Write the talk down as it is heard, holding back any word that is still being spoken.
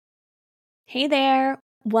Hey there!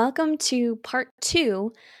 Welcome to part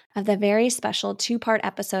 2 of the very special 2-part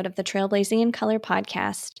episode of the Trailblazing in Color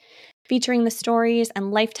podcast, featuring the stories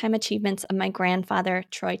and lifetime achievements of my grandfather,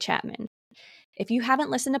 Troy Chapman. If you haven't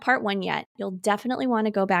listened to part 1 yet, you'll definitely want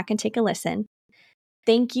to go back and take a listen.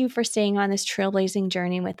 Thank you for staying on this trailblazing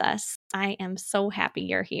journey with us. I am so happy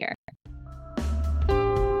you're here.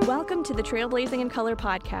 Welcome to the Trailblazing in Color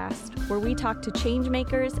podcast, where we talk to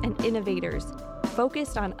changemakers and innovators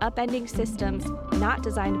focused on upending systems not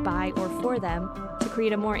designed by or for them to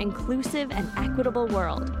create a more inclusive and equitable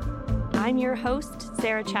world. I'm your host,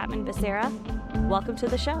 Sarah Chapman Becerra. Welcome to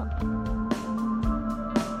the show.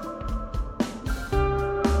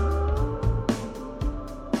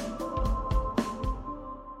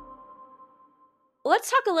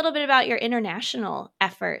 Let's talk a little bit about your international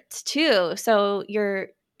efforts too. So you're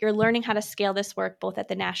learning how to scale this work both at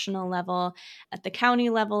the national level, at the county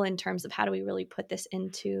level, in terms of how do we really put this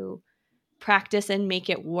into practice and make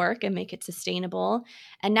it work and make it sustainable.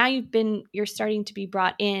 And now you're starting to be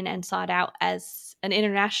brought in and sought out as an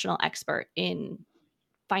international expert in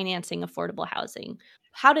financing affordable housing.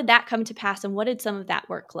 How did that come to pass, and what did some of that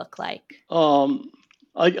work look like?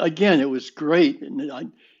 Again, it was great. And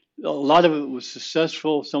a lot of it was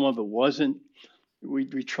successful. Some of it wasn't.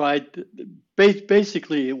 We tried.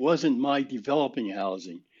 Basically, it wasn't my developing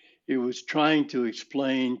housing. It was trying to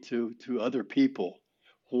explain to other people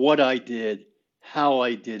what I did, how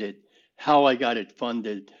I did it, how I got it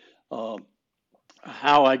funded, uh,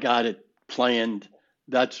 how I got it planned,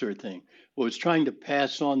 that sort of thing. I was trying to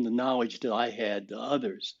pass on the knowledge that I had to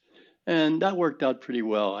others, and that worked out pretty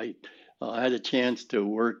well. I had a chance to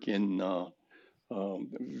work in a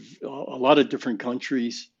lot of different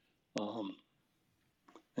countries, um,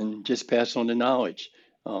 and just pass on the knowledge.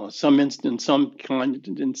 In some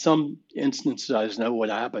instances, I know what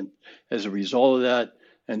happened as a result of that,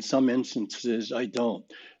 and some instances I don't.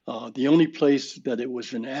 The only place that it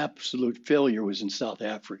was an absolute failure was in South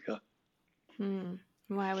Africa.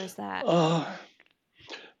 Why was that?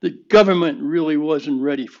 The government really wasn't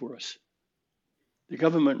ready for us. The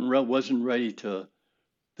government wasn't ready to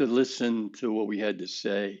listen to what we had to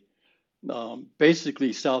say.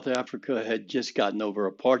 Basically, South Africa had just gotten over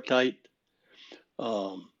apartheid.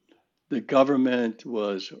 Um, the government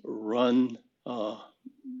was run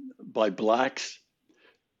by blacks,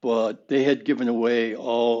 but they had given away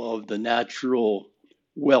all of the natural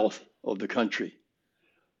wealth of the country.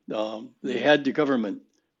 They had the government,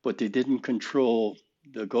 but they didn't control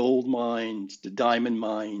the gold mines, the diamond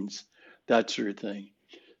mines, that sort of thing.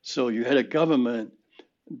 So you had a government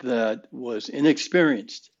that was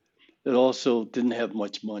inexperienced, that also didn't have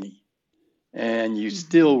much money, and you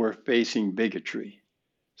still were facing bigotry.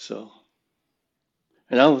 So,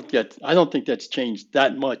 and I don't think that's changed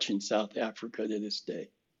that much in South Africa to this day.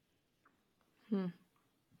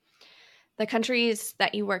 The countries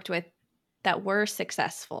that you worked with that were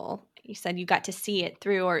successful, you said you got to see it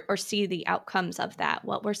through or see the outcomes of that.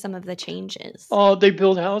 What were some of the changes? Oh, they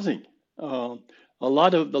built housing. A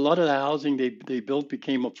lot of the housing they built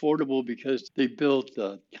became affordable because they built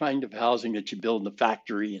the kind of housing that you build in a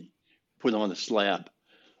factory and put on a slab.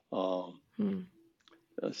 Um,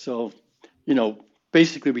 so, you know,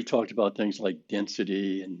 basically we talked about things like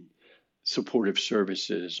density and supportive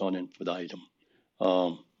services on infinitum.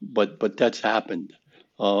 But that's happened.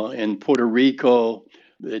 In Puerto Rico,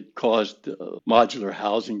 it caused modular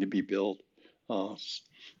housing to be built. Uh,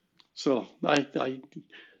 so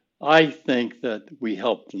I think that we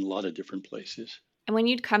helped in a lot of different places. And when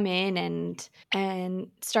you'd come in and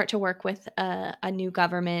start to work with a new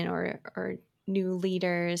government or new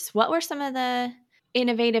leaders, what were some of the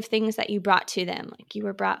innovative things that you brought to them? Like, you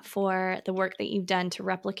were brought for the work that you've done to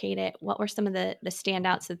replicate it. What were some of the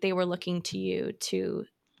standouts that they were looking to you to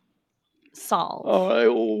solve?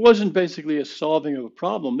 It wasn't basically a solving of a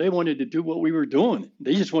problem. They wanted to do what we were doing.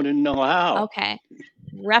 They just wanted to know how. Okay.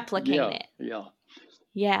 Replicate Yeah, it. yeah.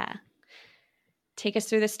 Yeah. Take us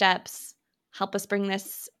through the steps. Help us bring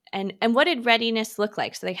this. And what did readiness look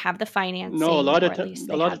like? So they have the No, financing, or at least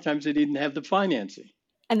a they lot have. of times they didn't have the financing.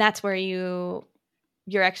 And that's where your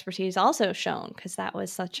expertise also shone, because that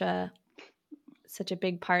was such a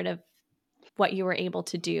big part of what you were able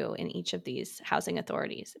to do in each of these housing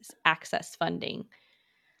authorities is access funding.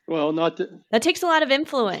 Well, That takes a lot of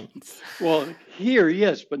influence. Well, here,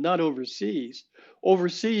 yes, but not overseas.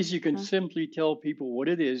 Overseas, you can simply tell people what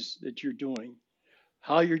it is that you're doing,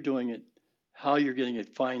 how you're doing it, how you're getting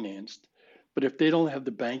it financed. But if they don't have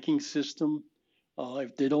the banking system,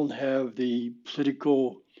 if they don't have the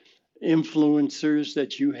political influencers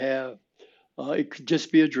that you have, it could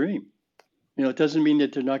just be a dream. You know, it doesn't mean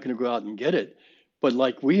that they're not going to go out and get it, But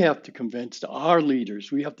like we have to convince our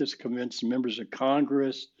leaders, we have to convince members of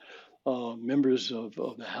Congress, members of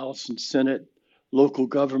the House and Senate, local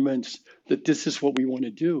governments that this is what we want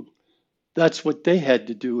to do. That's what they had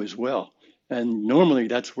to do as well. And normally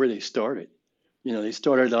that's where they started. They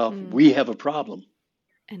started off, Mm. we have a problem.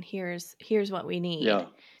 And here's what we need. Yeah.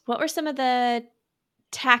 What were some of the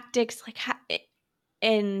tactics like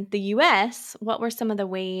in the US? What were some of the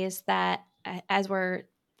ways that as we're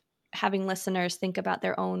having listeners think about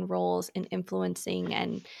their own roles in influencing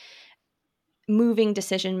and moving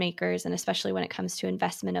decision makers, and especially when it comes to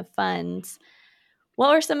investment of funds,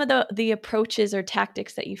 what were some of the approaches or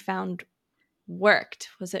tactics that you found worked?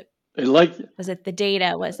 Elect, Was it the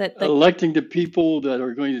data? Was it the electing the people that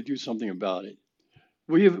are going to do something about it.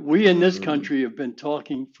 We in this mm, country have been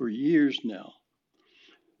talking for years now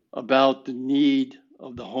about the need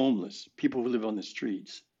of the homeless, people who live on the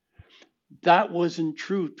streets. That wasn't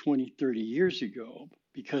true 20, 30 years ago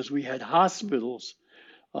because we had hospitals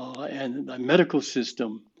and a medical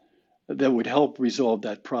system that would help resolve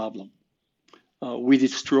that problem. We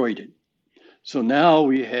destroyed it. So now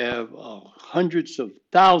we have hundreds of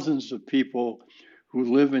thousands of people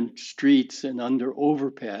who live in streets and under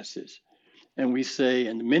overpasses. And we say,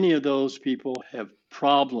 and many of those people have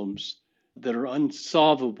problems that are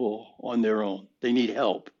unsolvable on their own. They need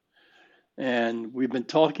help. And we've been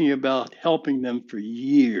talking about helping them for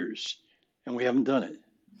years, and we haven't done it.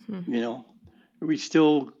 hmm, You know, we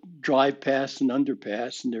still drive past an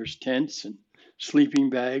underpass, and there's tents and sleeping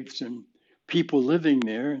bags and people living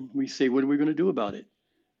there, and we say, what are we going to do about it?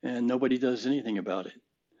 And nobody does anything about it.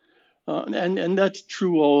 And that's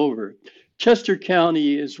true all over. Chester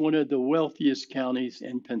County is one of the wealthiest counties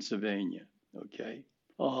in Pennsylvania. Okay.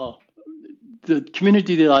 Uh, the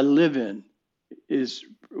community that I live in is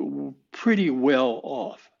pretty well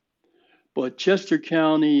off. But Chester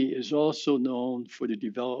County is also known for the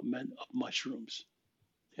development of mushrooms.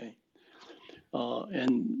 Okay.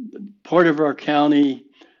 And part of our county,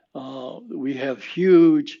 we have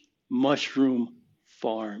huge mushroom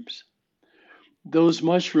farms. Those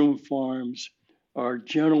mushroom farms are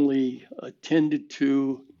generally attended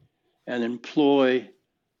to and employ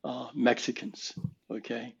Mexicans.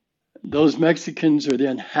 Okay. Those Mexicans are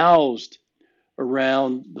then housed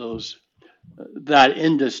around that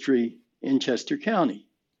industry in Chester County.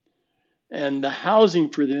 And the housing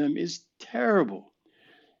for them is terrible.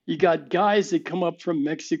 You got guys that come up from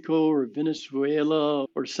Mexico or Venezuela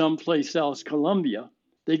or someplace else, Colombia.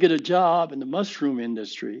 They get a job in the mushroom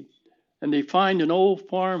industry and they find an old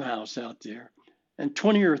farmhouse out there, and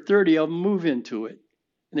 20 or 30 of them move into it.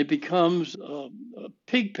 And it becomes a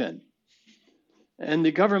pig pen. And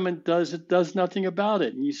the government does nothing about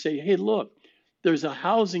it. And you say, hey, look, there's a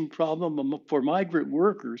housing problem for migrant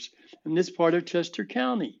workers in this part of Chester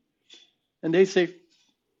County. And they say,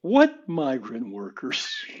 what migrant workers?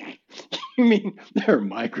 You mean there are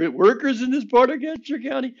migrant workers in this part of Chester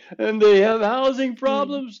County and they have housing hmm,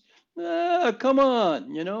 problems? Come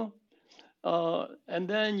on. And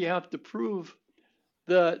then you have to prove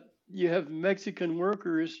that you have Mexican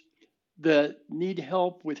workers that need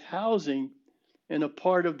help with housing in a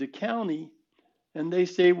part of the county, and they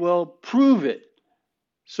say, well, prove it.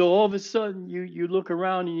 So all of a sudden, you look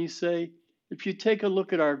around and you say, if you take a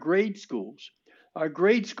look at our grade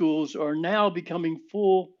schools are now becoming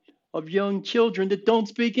full of young children that don't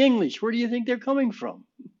speak English. Where do you think they're coming from?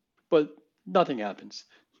 But nothing happens.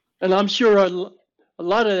 And I'm sure a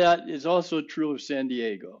lot of that is also true of San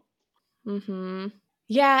Diego. mm-hmm.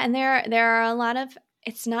 Yeah, and there are a lot of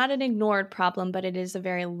it's not an ignored problem, but it is a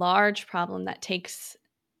very large problem that takes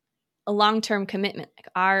a long-term commitment. Like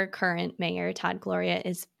our current mayor, Todd Gloria,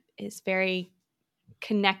 is very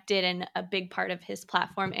connected, and a big part of his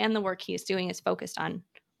platform and the work he is doing is focused on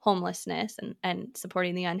homelessness and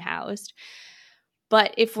supporting the unhoused.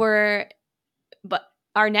 But but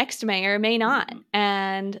our next mayor may not. Mm-hmm.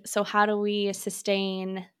 And so how do we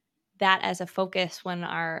sustain that as a focus when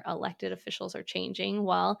our elected officials are changing?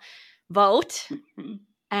 Well, vote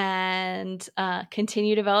and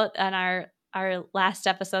continue to vote. On our last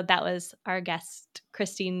episode, that was our guest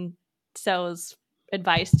Christine So's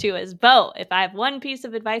advice too: is vote. If I have one piece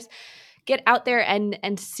of advice, get out there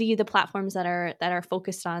and see the platforms that are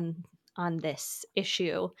focused on this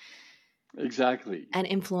issue Exactly. and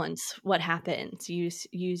influence what happens. Use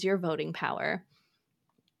your voting power.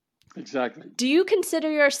 Exactly. Do you consider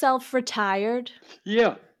yourself retired?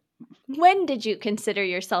 Yeah, When did you consider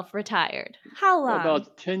yourself retired? How long?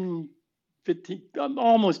 about 10, 15,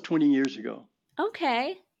 almost 20 years ago.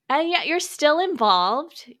 Okay. And yet you're still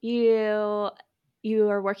involved. You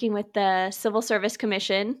are working with the Civil Service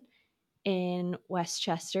Commission in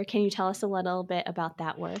Westchester. Can you tell us a little bit about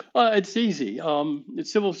that work? It's easy. The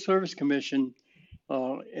Civil Service Commission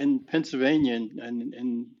in Pennsylvania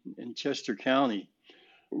and Chester County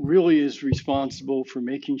really is responsible for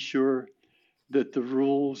making sure that the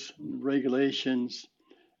rules, regulations,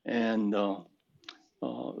 and uh,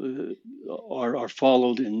 are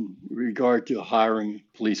followed in regard to hiring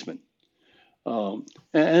policemen. And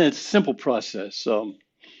it's a simple process.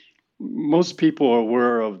 Most people are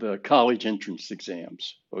aware of the college entrance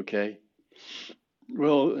exams, okay?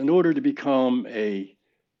 Well, in order to become a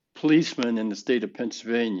policeman in the state of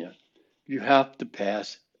Pennsylvania, you have to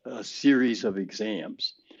pass a series of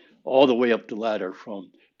exams all the way up the ladder from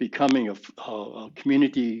becoming a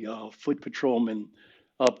community foot patrolman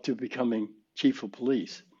up to becoming chief of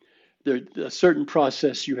police. There's a certain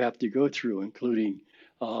process you have to go through, including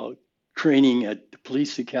uh, training at the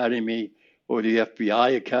police academy or the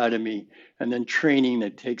FBI academy, and then training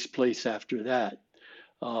that takes place after that.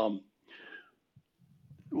 Um,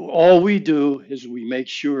 all we do is we make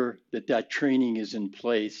sure that that training is in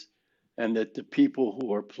place and that the people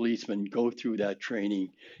who are policemen go through that training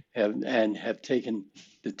and have taken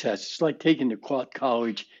the tests. It's like taking the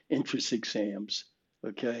college entrance exams,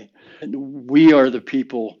 okay? And we are the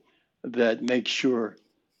people that make sure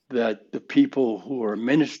that the people who are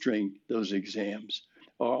administering those exams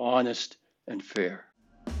are honest and fair.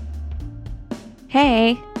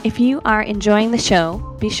 Hey, if you are enjoying the show,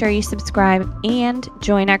 be sure you subscribe and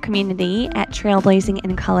join our community at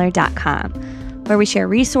trailblazingincolor.com, where we share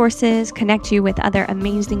resources, connect you with other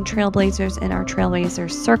amazing trailblazers in our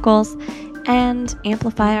Trailblazers circles, and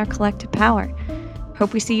amplify our collective power.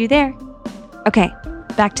 Hope we see you there. Okay,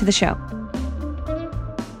 back to the show.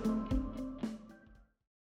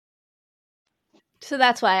 So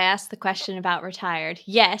that's why I asked the question about retired.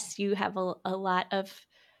 Yes, you have a lot of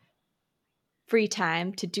free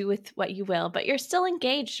time to do with what you will, but you're still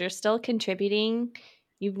engaged, you're still contributing,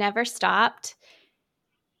 you've never stopped.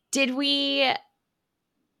 Did we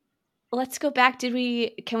Let's go back. Can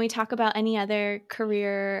we talk about any other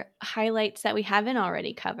career highlights that we haven't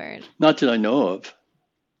already covered? Not that I know of.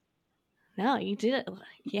 No, you did it.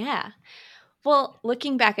 Yeah. Well,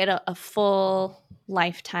 looking back at a full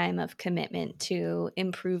lifetime of commitment to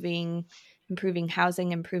improving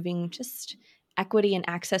housing, improving just equity and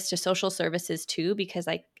access to social services too, because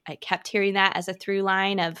I kept hearing that as a through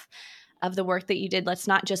line of the work that you did. Let's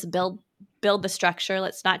not just build the structure.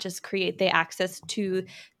 Let's not just create the access to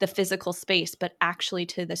the physical space, but actually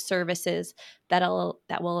to the services that will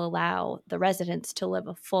allow the residents to live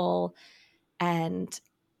a full and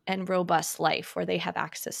robust life where they have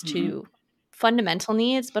access Mm-hmm. to fundamental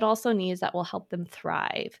needs, but also needs that will help them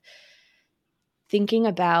thrive. Thinking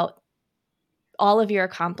about all of your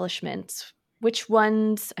accomplishments, which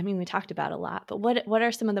ones, I mean, we talked about a lot, but what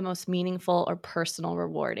are some of the most meaningful or personal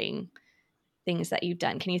rewarding things that you've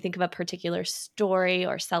done? Can you think of a particular story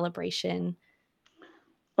or celebration?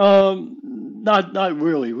 Not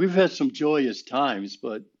really. We've had some joyous times,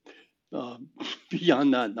 but um,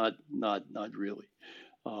 beyond that, not really.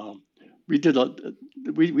 Um, we did a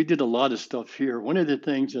we did a lot of stuff here. One of the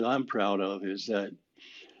things that I'm proud of is that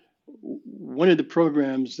one of the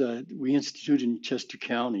programs that we instituted in Chester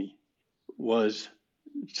County was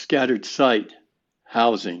scattered site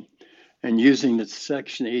housing and using the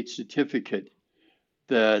Section 8 certificate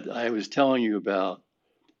that I was telling you about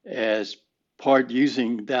as part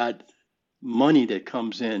using that money that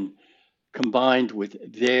comes in combined with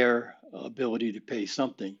their ability to pay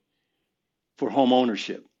something for home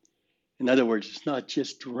ownership. In other words, it's not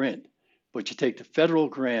just rent, but you take the federal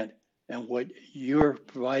grant and what you're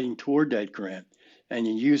providing toward that grant, and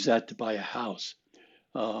you use that to buy a house.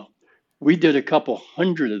 Uh, we did a couple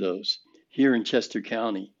hundred of those here in Chester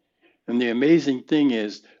County. And the amazing thing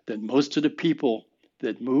is that most of the people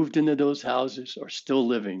that moved into those houses are still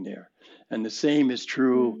living there. And the same is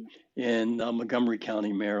true Mm. in Montgomery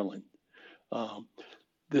County, Maryland. Um,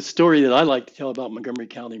 the story that I like to tell about Montgomery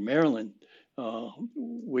County, Maryland,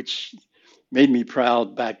 which made me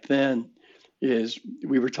proud back then, is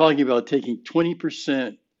we were talking about taking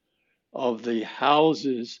 20% of the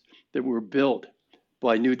houses that were built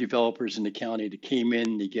by new developers in the county that came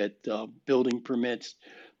in to get building permits,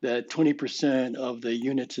 that 20% of the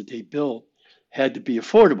units that they built had to be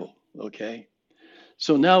affordable. Okay.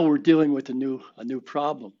 So now we're dealing with a new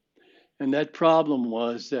problem. And that problem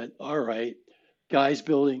was that, all right, guys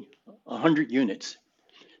building 100 units,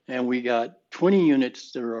 and we got 20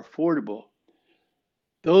 units that are affordable.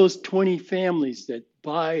 Those 20 families that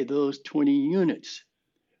buy those 20 units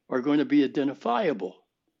are going to be identifiable.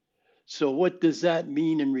 So, what does that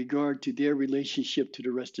mean in regard to their relationship to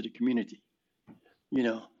the rest of the community? You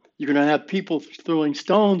know, You're going to have people throwing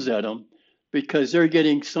stones at them because they're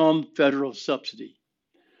getting some federal subsidy.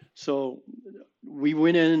 So we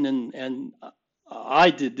went in and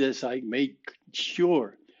I did this. I made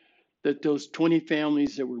sure that those 20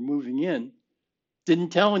 families that were moving in didn't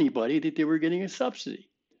tell anybody that they were getting a subsidy.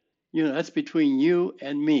 That's between you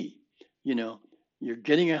and me. You know, you're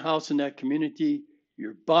getting a house in that community,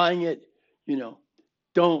 you're buying it, you know,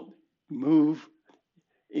 don't move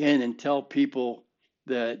in and tell people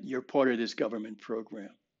that you're part of this government program.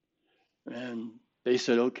 And they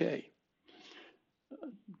said, okay.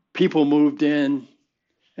 People moved in,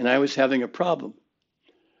 and I was having a problem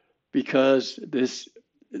because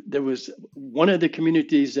there was one of the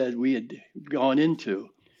communities that we had gone into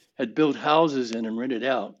had built houses in and rented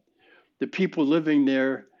out. The people living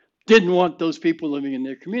there didn't want those people living in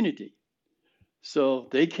their community. So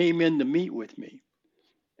they came in to meet with me.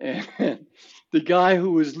 And the guy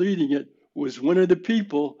who was leading it was one of the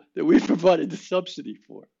people that we provided the subsidy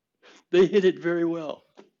for. They hit it very well.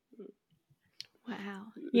 Wow.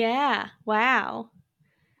 Yeah. Wow.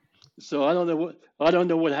 So I don't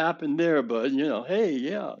know what happened there, but hey,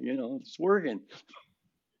 yeah, it's working.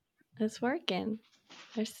 It's working.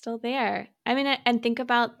 They're still there. I mean, and think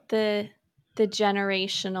about the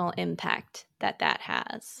generational impact that that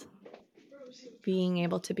has. Being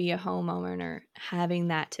able to be a homeowner, having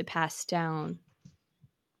that to pass down,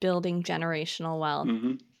 building generational wealth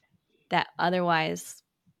Hmm. that otherwise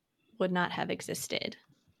would not have existed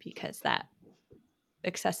because that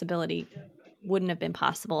accessibility wouldn't have been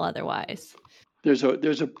possible otherwise. There's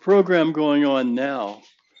a program going on now,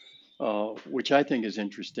 which I think is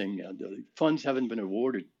interesting. The funds haven't been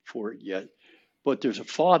awarded for it yet, but there's a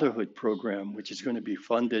fatherhood program which is going to be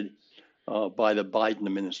funded by the Biden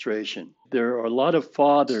administration. There are a lot of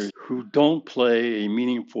fathers who don't play a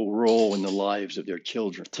meaningful role in the lives of their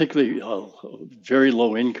children, particularly very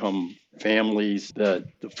low income families that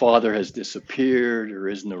the father has disappeared or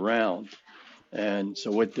isn't around. And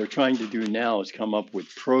so, what they're trying to do now is come up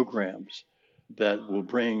with programs that will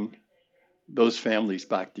bring those families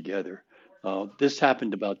back together. This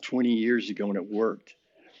happened about 20 years ago and it worked.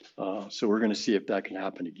 So, we're going to see if that can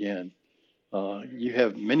happen again. You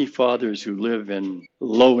have many fathers who live in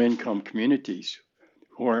low income communities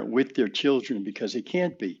who aren't with their children because they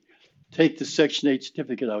can't be. Take the Section 8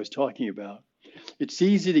 certificate I was talking about. It's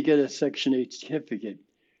easy to get a Section 8 certificate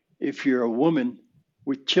if you're a woman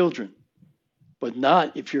with children, but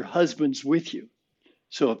not if your husband's with you.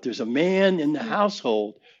 So if there's a man in the Mm.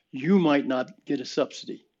 household, you might not get a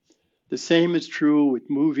subsidy. The same is true with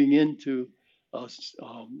moving into uh,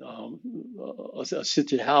 um, um,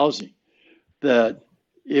 assisted housing. That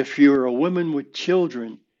if you're a woman with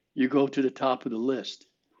children, you go to the top of the list.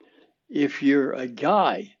 If you're a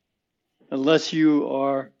guy, unless you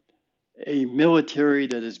are a military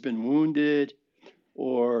that has been wounded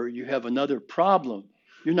or you have another problem,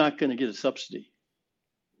 you're not going to get a subsidy.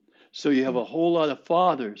 So you have a whole lot of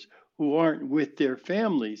fathers who aren't with their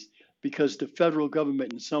families because the federal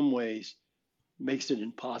government, in some ways, makes it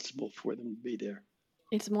impossible for them to be there.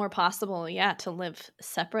 It's more possible, yeah, to live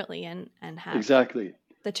separately and have Exactly.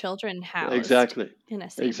 the children housed Exactly. in a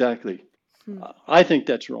safe. Exactly. Hmm. I think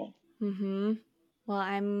that's wrong. Mm-hmm. Well,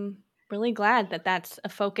 I'm really glad that that's a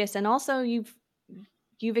focus, and also you've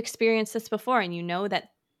experienced this before, and you know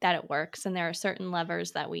that it works, and there are certain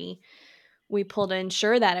levers that we pull to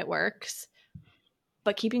ensure that it works.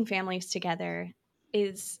 But keeping families together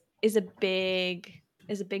is a big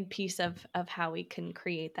piece of how we can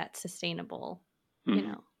create that sustainable, you Mhm.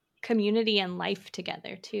 know, community and life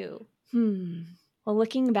together too. Well,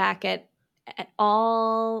 looking back at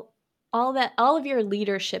all of your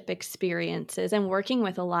leadership experiences and working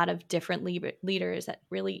with a lot of different leaders at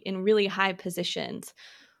really in really high positions,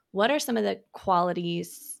 what are some of the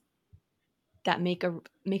qualities that make an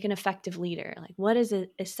effective leader? Like, what is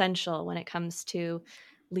essential when it comes to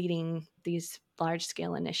leading these large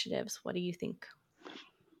scale initiatives? What do you think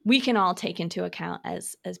we can all take into account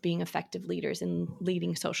as being effective leaders in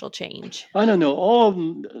leading social change? I don't know.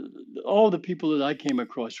 All the people that I came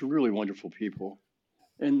across were really wonderful people.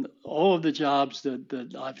 And all of the jobs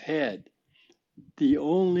that I've had, the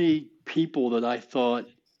only people that I thought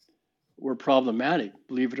were problematic,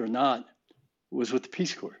 believe it or not, was with the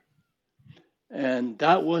Peace Corps. And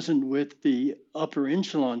that wasn't with the upper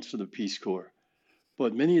echelons of the Peace Corps.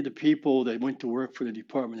 But many of the people that went to work for the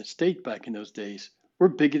Department of State back in those days were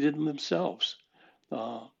bigoted themselves.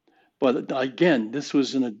 Uh, but again, this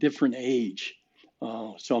was in a different age.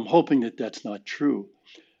 So I'm hoping that that's not true.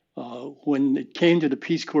 When it came to the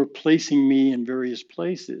Peace Corps placing me in various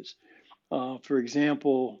places, for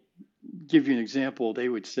example, give you an example, they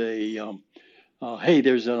would say, hey,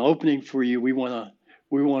 there's an opening for you. We want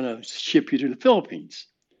to ship you to the Philippines.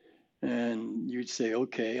 And you'd say,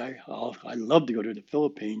 okay, I'd love to go to the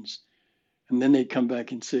Philippines. And then they'd come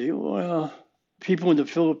back and say, well, people in the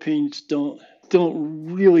Philippines don't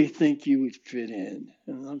really think you would fit in.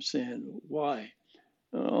 And I'm saying, why?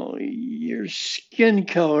 Oh, your skin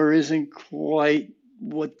color isn't quite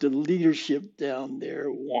what the leadership down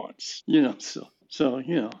there wants.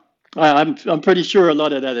 I'm pretty sure a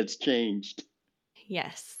lot of that has changed.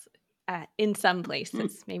 Yes, in some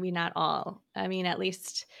places, maybe not all. I mean, at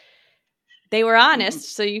least they were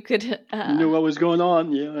honest, so you could You knew what was going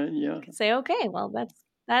on. Yeah, yeah. say, okay, well,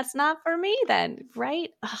 that's not for me then, right?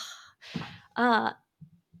 Uh,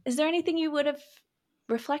 is there anything you would have,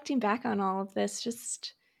 reflecting back on all of this,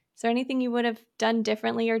 just is there anything you would have done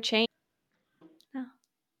differently or changed? No,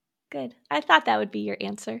 good. I thought that would be your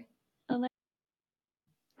answer.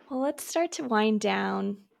 Well, let's start to wind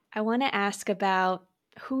down. I want to ask about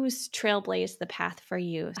who's trailblazed the path for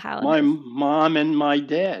you. How My has, mom and my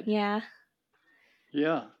dad. yeah.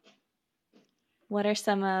 Yeah. What are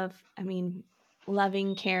some of, I mean,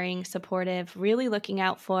 loving, caring, supportive, really looking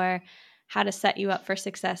out for how to set you up for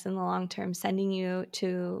success in the long term, sending you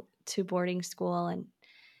to boarding school, and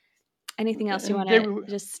anything else you And want they to were,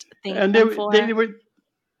 just thank and them for? they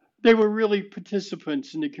were really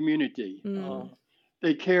participants in the community. Mm.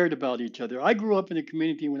 They cared about each other. I grew up in a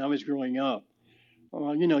community when I was growing up.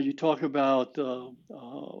 You talk about who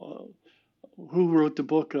wrote the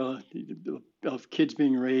book of kids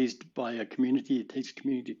being raised by a community. It takes a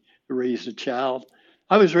community to raise a child.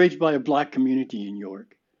 I was raised by a black community in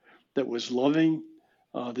York that was loving,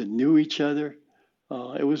 that knew each other.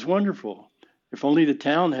 It was wonderful. If only the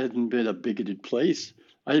town hadn't been a bigoted place,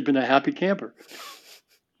 I'd have been a happy camper.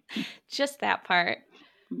 Just that part.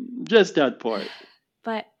 Just that part.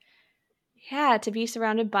 But yeah, to be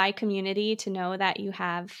surrounded by community, to know that you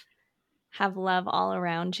have love all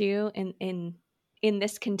around you in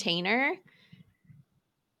this container,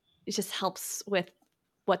 it just helps with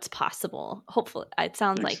what's possible. Hopefully, it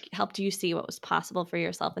sounds Thanks. like helped you see what was possible for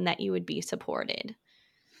yourself and that you would be supported.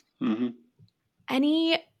 Hmm.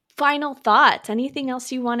 Any final thoughts? Anything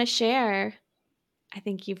else you want to share? I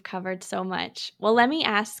think you've covered so much. Well, let me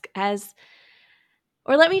ask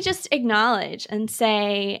let me just acknowledge and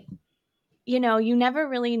say, you never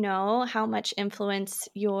really know how much influence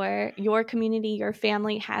your community, your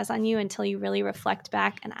family has on you until you really reflect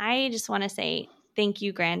back. And I just want to say thank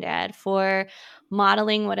you, Granddad, for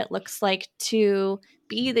modeling what it looks like to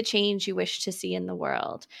be the change you wish to see in the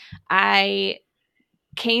world. I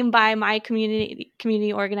came by my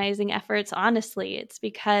community organizing efforts. Honestly, it's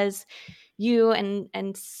because you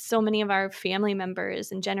and so many of our family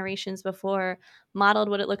members and generations before modeled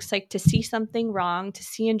what it looks like to see something wrong, to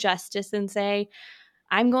see injustice, and say,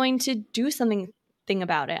 I'm going to do something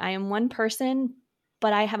about it. I am one person,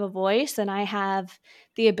 but I have a voice and I have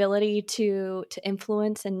the ability to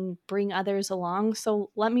influence and bring others along. So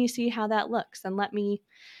let me see how that looks, and let me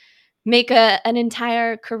make an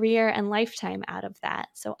entire career and lifetime out of that.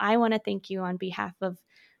 So I want to thank you on behalf of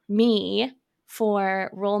me for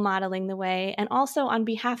role modeling the way, and also on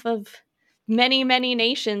behalf of many, many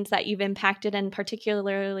nations that you've impacted, and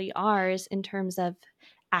particularly ours, in terms of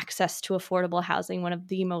access to affordable housing, one of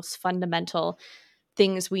the most fundamental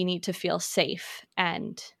things we need to feel safe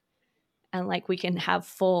and like we can have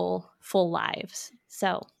full lives.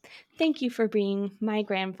 So thank you for being my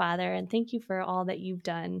grandfather, and thank you for all that you've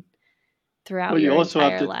done throughout Well, your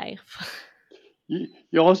entire life.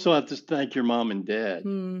 you also have to thank your mom and dad.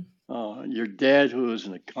 Hmm. Your dad, who is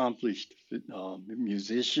an accomplished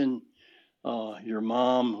musician, your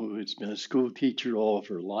mom, who has been a school teacher all of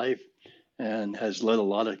her life and has led a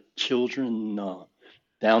lot of children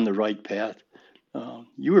down the right path.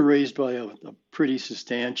 You were raised by a pretty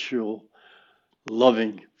substantial,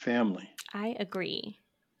 loving family. I agree.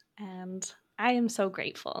 And I am so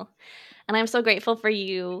grateful. And I'm so grateful for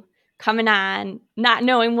you coming on, not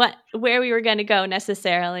knowing where we were going to go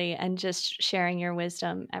necessarily, and just sharing your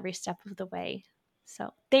wisdom every step of the way. So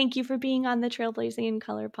thank you for being on the Trailblazing in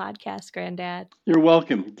Color podcast, Granddad. You're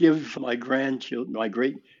welcome. Give my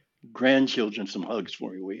great grandchildren, some hugs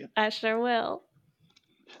for me, will you? I sure will.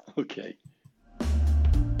 Okay.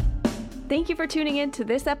 Thank you for tuning in to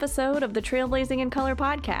this episode of the Trailblazing in Color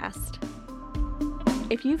podcast.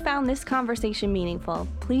 If you found this conversation meaningful,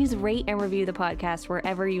 please rate and review the podcast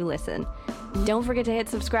wherever you listen. Don't forget to hit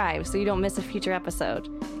subscribe so you don't miss a future episode.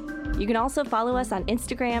 You can also follow us on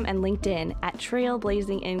Instagram and LinkedIn at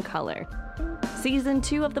Trailblazing in Color. Season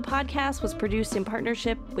 2 of the podcast was produced in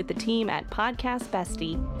partnership with the team at Podcast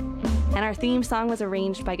Bestie, and our theme song was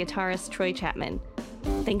arranged by guitarist Troy Chapman.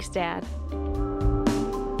 Thanks, Dad.